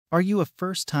Are you a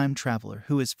first-time traveler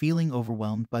who is feeling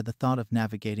overwhelmed by the thought of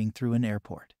navigating through an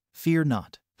airport? Fear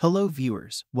not. Hello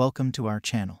viewers, welcome to our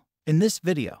channel. In this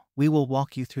video, we will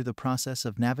walk you through the process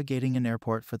of navigating an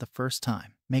airport for the first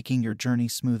time, making your journey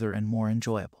smoother and more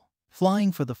enjoyable.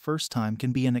 Flying for the first time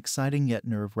can be an exciting yet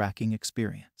nerve-wracking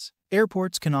experience.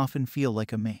 Airports can often feel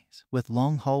like a maze, with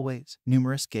long hallways,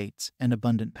 numerous gates, and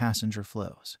abundant passenger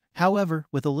flows. However,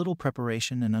 with a little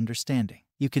preparation and understanding,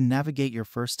 you can navigate your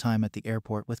first time at the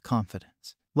airport with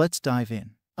confidence. Let's dive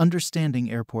in. Understanding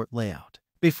airport layout.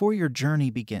 Before your journey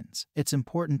begins, it's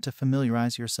important to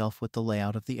familiarize yourself with the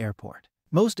layout of the airport.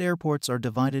 Most airports are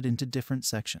divided into different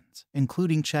sections,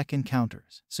 including check-in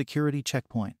counters, security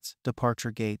checkpoints,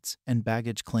 departure gates, and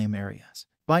baggage claim areas.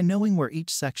 By knowing where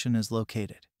each section is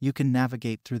located, you can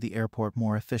navigate through the airport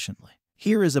more efficiently.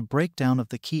 Here is a breakdown of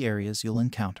the key areas you'll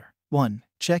encounter. 1.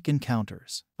 Check-in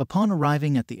counters. Upon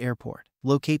arriving at the airport,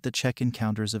 locate the check-in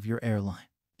counters of your airline.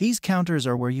 These counters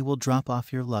are where you will drop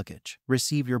off your luggage,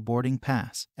 receive your boarding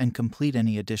pass, and complete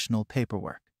any additional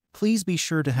paperwork. Please be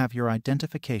sure to have your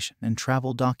identification and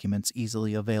travel documents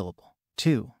easily available.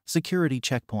 2. Security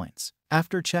checkpoints.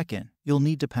 After check-in, you'll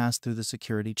need to pass through the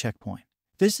security checkpoint.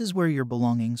 This is where your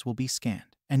belongings will be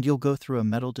scanned, and you'll go through a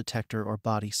metal detector or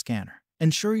body scanner.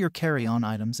 Ensure your carry-on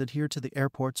items adhere to the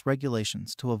airport's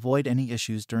regulations to avoid any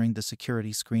issues during the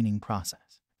security screening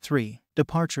process. 3.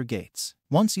 Departure gates.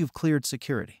 Once you've cleared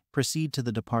security, proceed to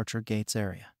the departure gates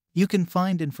area. You can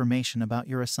find information about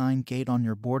your assigned gate on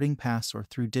your boarding pass or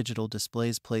through digital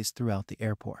displays placed throughout the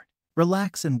airport.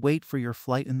 Relax and wait for your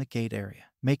flight in the gate area,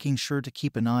 making sure to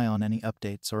keep an eye on any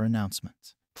updates or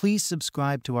announcements. Please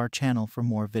subscribe to our channel for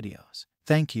more videos.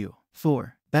 Thank you.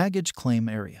 4. Baggage claim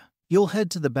area. You'll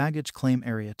head to the baggage claim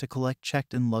area to collect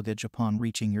checked-in luggage upon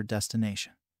reaching your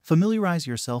destination. Familiarize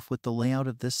yourself with the layout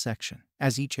of this section,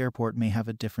 as each airport may have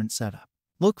a different setup.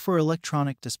 Look for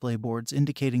electronic display boards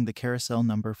indicating the carousel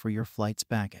number for your flight's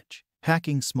baggage.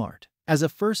 Packing smart. As a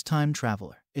first-time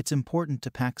traveler, it's important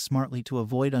to pack smartly to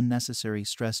avoid unnecessary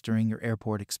stress during your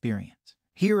airport experience.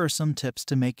 Here are some tips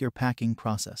to make your packing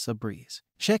process a breeze.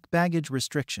 Check baggage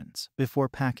restrictions before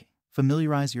packing.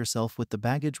 Familiarize yourself with the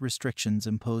baggage restrictions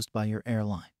imposed by your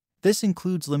airline. This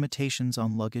includes limitations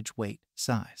on luggage weight,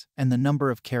 size, and the number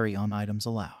of carry-on items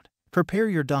allowed. Prepare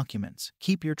your documents.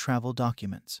 Keep your travel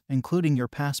documents, including your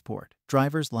passport,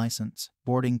 driver's license,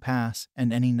 boarding pass,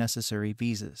 and any necessary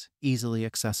visas, easily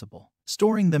accessible.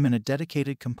 Storing them in a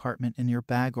dedicated compartment in your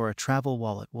bag or a travel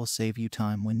wallet will save you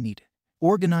time when needed.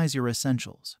 Organize your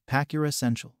essentials. Pack your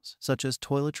essentials, such as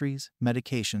toiletries,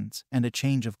 medications, and a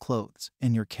change of clothes,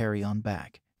 in your carry-on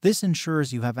bag. This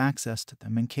ensures you have access to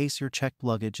them in case your checked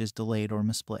luggage is delayed or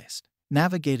misplaced.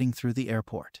 Navigating through the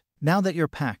airport. Now that you're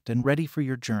packed and ready for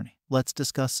your journey, let's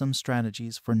discuss some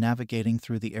strategies for navigating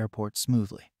through the airport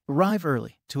smoothly. Arrive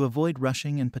early. To avoid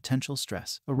rushing and potential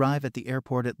stress, arrive at the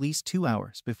airport at least 2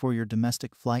 hours before your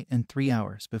domestic flight and 3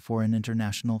 hours before an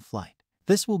international flight.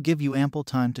 This will give you ample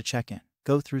time to check in,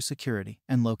 go through security,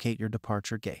 and locate your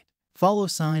departure gate. Follow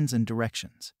signs and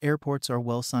directions. Airports are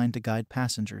well signed to guide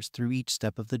passengers through each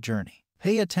step of the journey.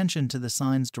 Pay attention to the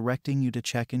signs directing you to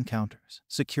check-in counters,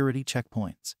 security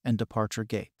checkpoints, and departure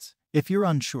gates. If you're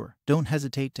unsure, don't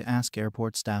hesitate to ask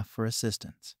airport staff for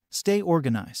assistance. Stay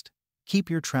organized. Keep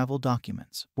your travel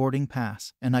documents, boarding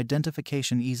pass, and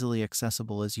identification easily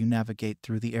accessible as you navigate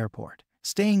through the airport.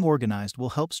 Staying organized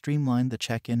will help streamline the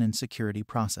check-in and security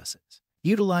processes.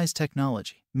 Utilize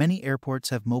technology. Many airports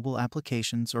have mobile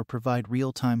applications or provide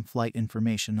real-time flight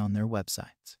information on their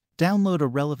websites. Download a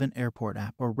relevant airport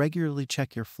app or regularly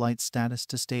check your flight status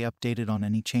to stay updated on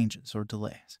any changes or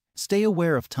delays. Stay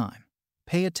aware of time.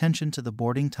 Pay attention to the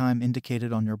boarding time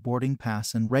indicated on your boarding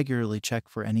pass and regularly check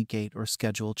for any gate or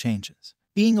schedule changes.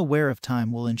 Being aware of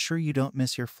time will ensure you don't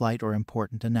miss your flight or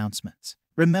important announcements.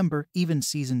 Remember, even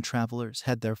seasoned travelers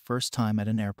had their first time at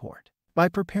an airport. By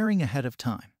preparing ahead of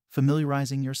time,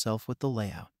 familiarizing yourself with the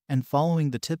layout, and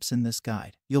following the tips in this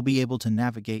guide, you'll be able to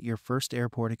navigate your first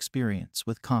airport experience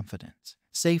with confidence.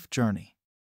 Safe journey.